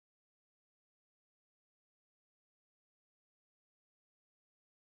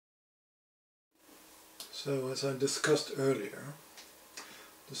So as I discussed earlier,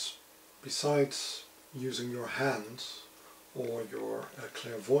 besides using your hands or your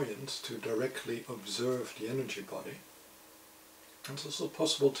clairvoyance to directly observe the energy body, it's also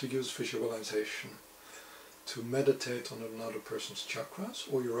possible to use visualization to meditate on another person's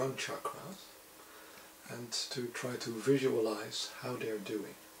chakras or your own chakras and to try to visualize how they're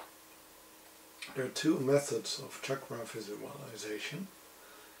doing. There are two methods of chakra visualization.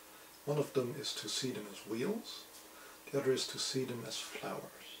 One of them is to see them as wheels, the other is to see them as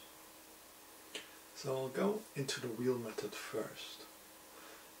flowers. So I'll go into the wheel method first.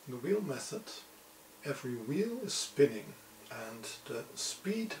 In the wheel method, every wheel is spinning, and the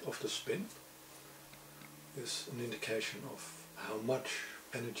speed of the spin is an indication of how much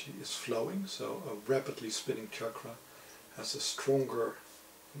energy is flowing. So a rapidly spinning chakra has a stronger,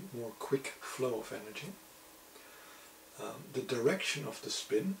 more quick flow of energy. The direction of the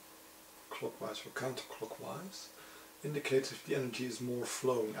spin, clockwise or counterclockwise, indicates if the energy is more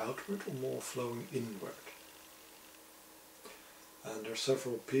flowing outward or more flowing inward. And there are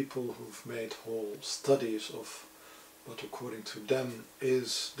several people who've made whole studies of what according to them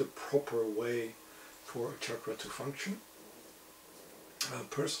is the proper way for a chakra to function.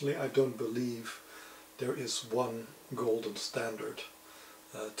 Personally, I don't believe there is one golden standard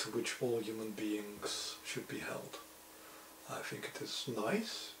to which all human beings should be held. I think it is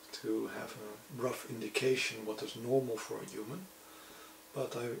nice to have a rough indication what is normal for a human,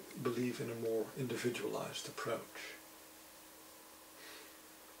 but I believe in a more individualized approach.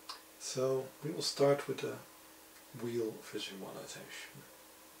 So we will start with a wheel visualization.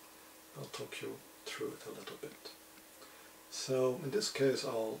 I'll talk you through it a little bit. So in this case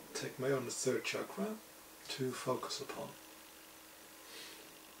I'll take my own third chakra to focus upon.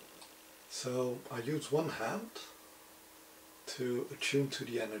 So I use one hand to attune to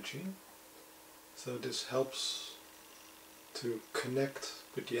the energy, so this helps to connect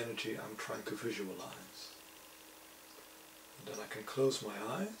with the energy I'm trying to visualize. And then I can close my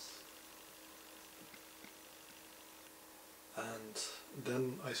eyes, and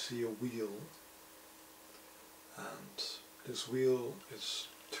then I see a wheel, and this wheel is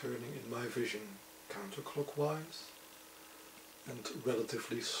turning in my vision counterclockwise and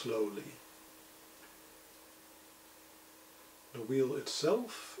relatively slowly. The wheel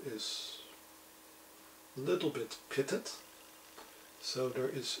itself is a little bit pitted, so there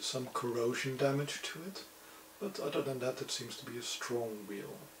is some corrosion damage to it, but other than that it seems to be a strong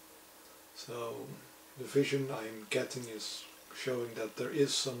wheel. So the vision I'm getting is showing that there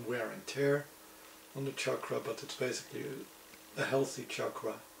is some wear and tear on the chakra, but it's basically a healthy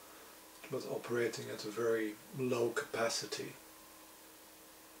chakra, but operating at a very low capacity.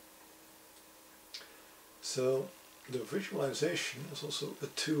 So the visualization is also a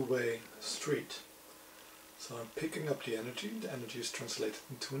two-way street. So I'm picking up the energy is translated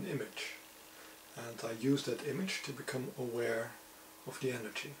into an image, and I use that image to become aware of the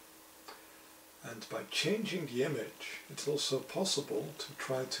energy. And by changing the image, it's also possible to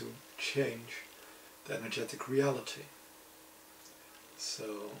try to change the energetic reality.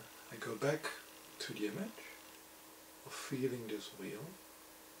 So I go back to the image of feeling this wheel,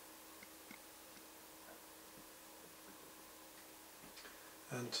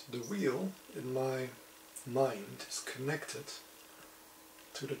 and the wheel in my mind is connected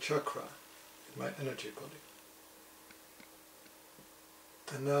to the chakra in my energy body.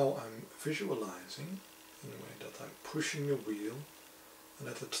 And now I'm visualizing in a way that I'm pushing the wheel and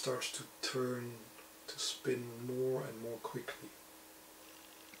that it starts to turn, to spin more and more quickly.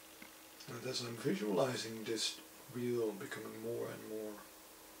 And as I'm visualizing this wheel becoming more and more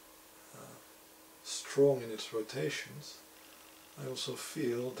strong in its rotations, I also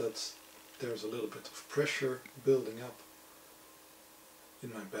feel that there's a little bit of pressure building up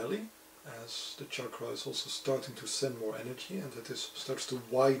in my belly, as the chakra is also starting to send more energy, and it starts to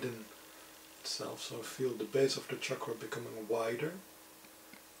widen itself. So I feel the base of the chakra becoming wider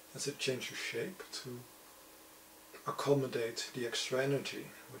as it changes shape to accommodate the extra energy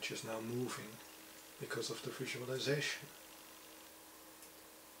which is now moving because of the visualization.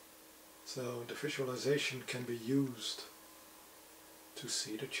 So the visualization can be used to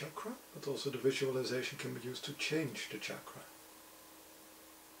see the chakra, but also the visualization can be used to change the chakra.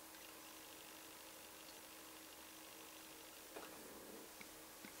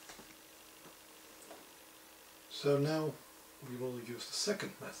 So now we will use the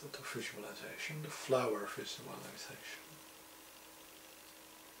second method of visualization, the flower visualization.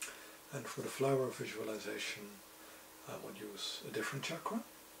 And for the flower visualization I will use a different chakra,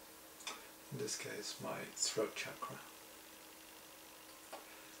 in this case my throat chakra.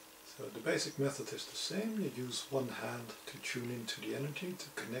 So the basic method is the same. You use one hand to tune into the energy,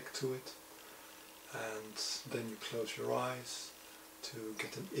 to connect to it, and then you close your eyes to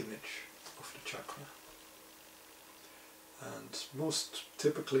get an image of the chakra. And most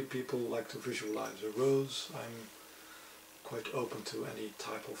typically people like to visualize a rose. I'm quite open to any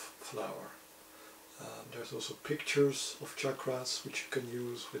type of flower. There's also pictures of chakras which you can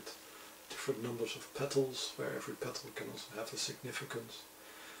use with different numbers of petals, where every petal can also have a significance.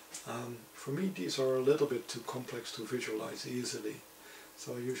 For me these are a little bit too complex to visualize easily,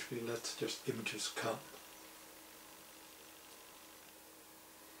 so I usually let just images come.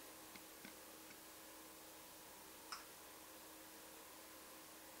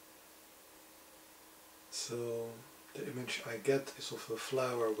 So the image I get is of a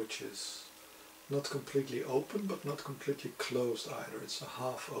flower which is not completely open but not completely closed either. It's a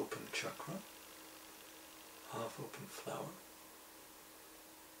half open chakra, half open flower,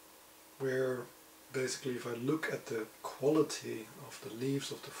 where basically if I look at the quality of the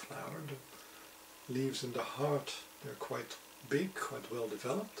leaves of the flower, the leaves in the heart, they're quite big, quite well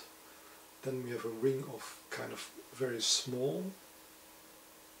developed. Then we have a ring of kind of very small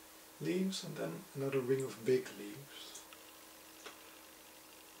leaves, and then another ring of big leaves.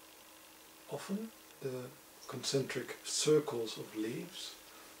 Often the concentric circles of leaves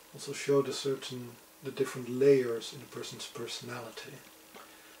also show the different layers in a person's personality.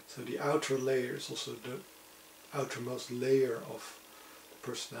 So the outer layer is also the outermost layer of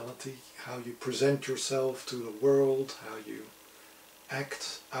personality, how you present yourself to the world, how you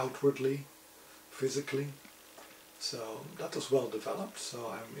act outwardly, physically. So that is well developed,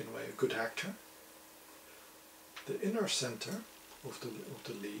 so I'm in a way a good actor. The inner center of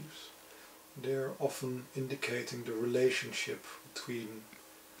the leaves, they're often indicating the relationship between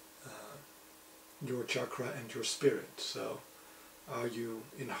your chakra and your spirit. So are you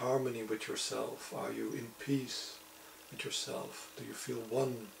in harmony with yourself? Are you in peace with yourself? Do you feel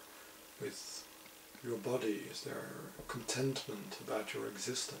one with your body? Is there contentment about your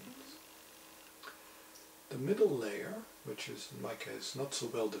existence? The middle layer, which is in my case not so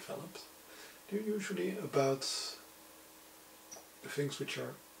well developed, they're usually about the things which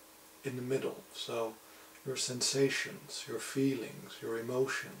are in the middle. So your sensations, your feelings, your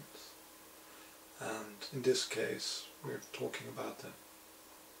emotions. And in this case we're talking about the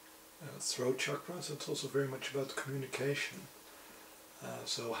throat chakra, so it's also very much about communication.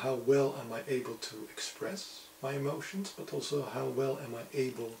 So how well am I able to express my emotions, but also how well am I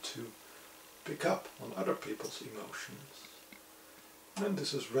able to pick up on other people's emotions. And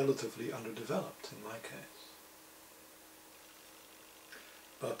this is relatively underdeveloped in my case.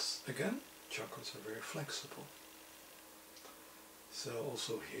 But again, chakras are very flexible. So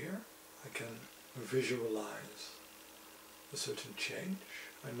also here I can visualize a certain change.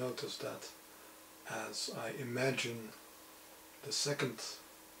 I notice that as I imagine the second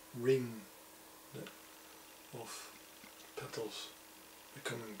ring of petals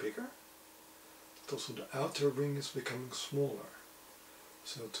becoming bigger, also the outer ring is becoming smaller.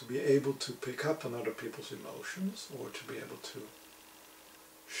 So to be able to pick up on other people's emotions, or to be able to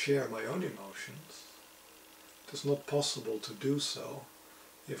share my own emotions, it is not possible to do so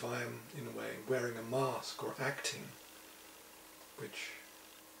if I am in a way wearing a mask or acting, which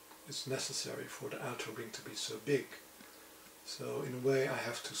is necessary for the outer ring to be so big. So in a way I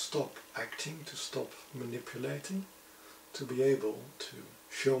have to stop acting, to stop manipulating, to be able to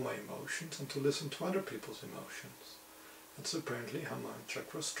show my emotions and to listen to other people's emotions. That's apparently how my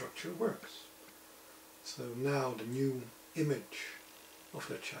chakra structure works. So now the new image of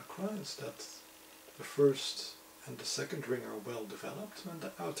the chakra is that the first and the second ring are well developed and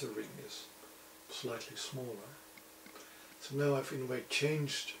the outer ring is slightly smaller. So now I've in a way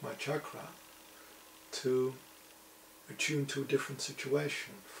changed my chakra to attune to a different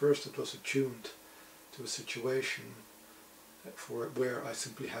situation. First it was attuned to a situation where I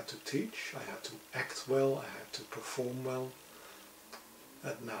simply had to teach, I had to act well, I had to perform well.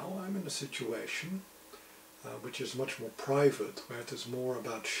 And now I'm in a situation which is much more private, where it is more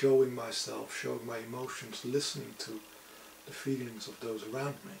about showing myself, showing my emotions, listening to the feelings of those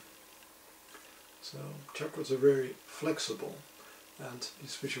around me. So chakras are very flexible, and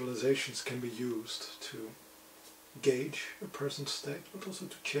these visualizations can be used to gauge a person's state, but also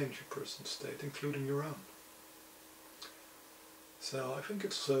to change a person's state, including your own. So I think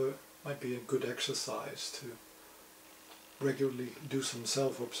it might be a good exercise to regularly do some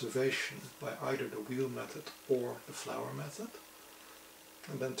self-observation by either the wheel method or the flower method,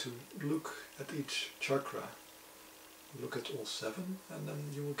 and then to look at each chakra, look at all 7, and then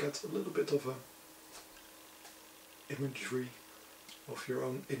you will get a little bit of a imagery of your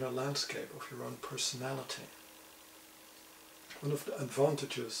own inner landscape, of your own personality. One of the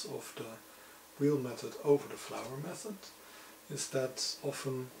advantages of the wheel method over the flower method is that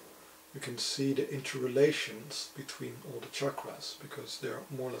often you can see the interrelations between all the chakras, because they're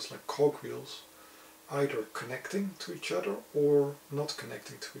more or less like cogwheels, either connecting to each other or not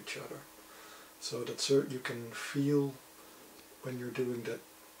connecting to each other. So that you can feel when you're doing that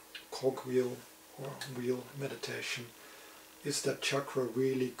cogwheel or wheel meditation, is that chakra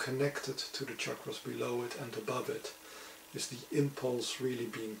really connected to the chakras below it and above it? Is the impulse really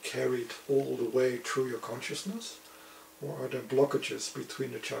being carried all the way through your consciousness? Or are there blockages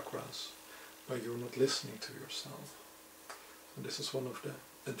between the chakras where you're not listening to yourself? And this is one of the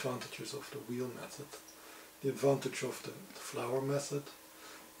advantages of the wheel method. The advantage of the flower method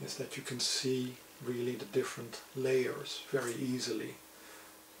is that you can see really the different layers very easily.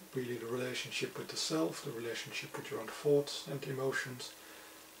 Really the relationship with the self, the relationship with your own thoughts and emotions,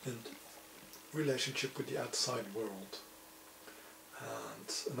 and relationship with the outside world.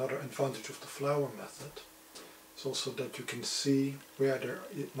 And another advantage of the flower method is also that you can see where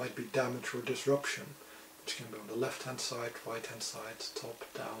it might be damage or disruption, which can be on the left hand side, right hand side, top,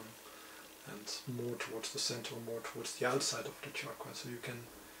 down, and more towards the center or more towards the outside of the chakra. So you can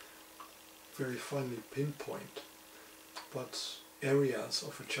very finely pinpoint what areas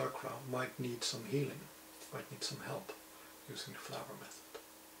of a chakra might need some healing, might need some help using the flower method.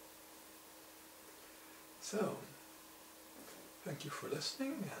 So, thank you for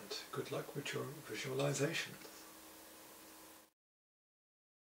listening and good luck with your visualization.